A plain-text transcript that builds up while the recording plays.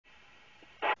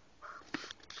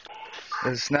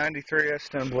This 93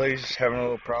 S10 Blaze is having a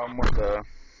little problem with the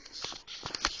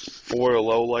four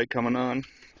low light coming on.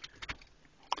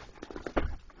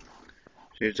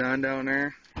 See, it's on down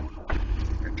there.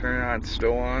 I turn it on, it's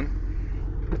still on.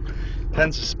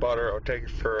 Tends to sputter. I'll take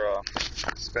it for a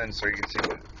spin so you can see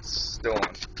what it's still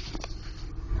on.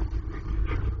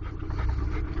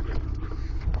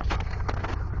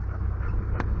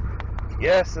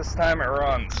 Yes, this time it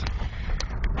runs.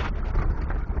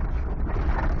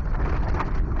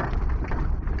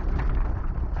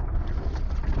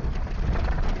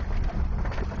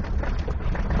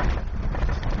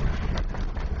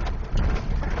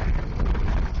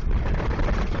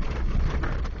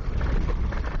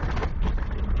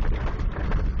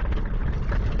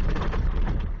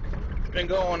 Been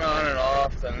going on and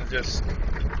off, and just,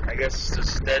 I guess it's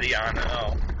just steady on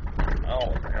now. I don't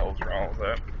know what the hell's wrong with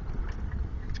it.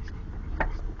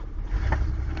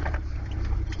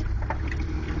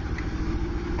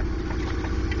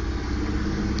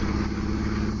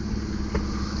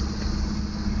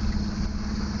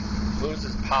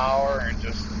 Loses power and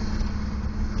just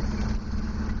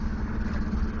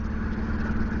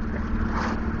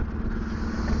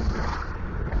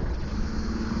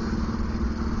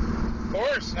of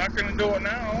course, not gonna do it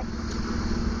now.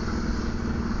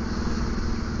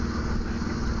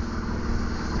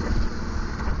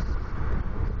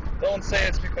 Don't say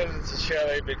it's because it's a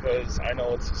Chevy, because I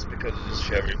know it's just because it's a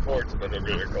Chevy. Ford's a bit of a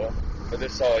vehicle, but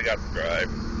this is all I got to drive.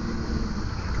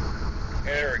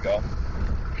 There we go.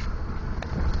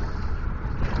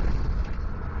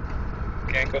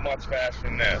 Can't go much faster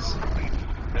than this.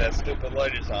 That stupid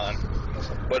light is on,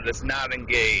 but it's not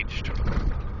engaged.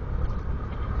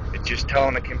 It's just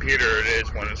telling the computer it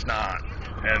is when it's not,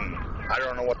 and I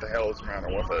don't know what the hell is the matter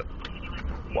with it.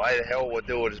 Why the hell would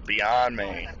do it is beyond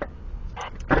me.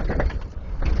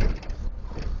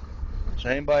 So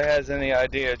anybody has any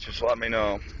ideas, just let me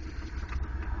know.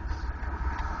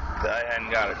 I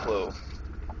hadn't got a clue.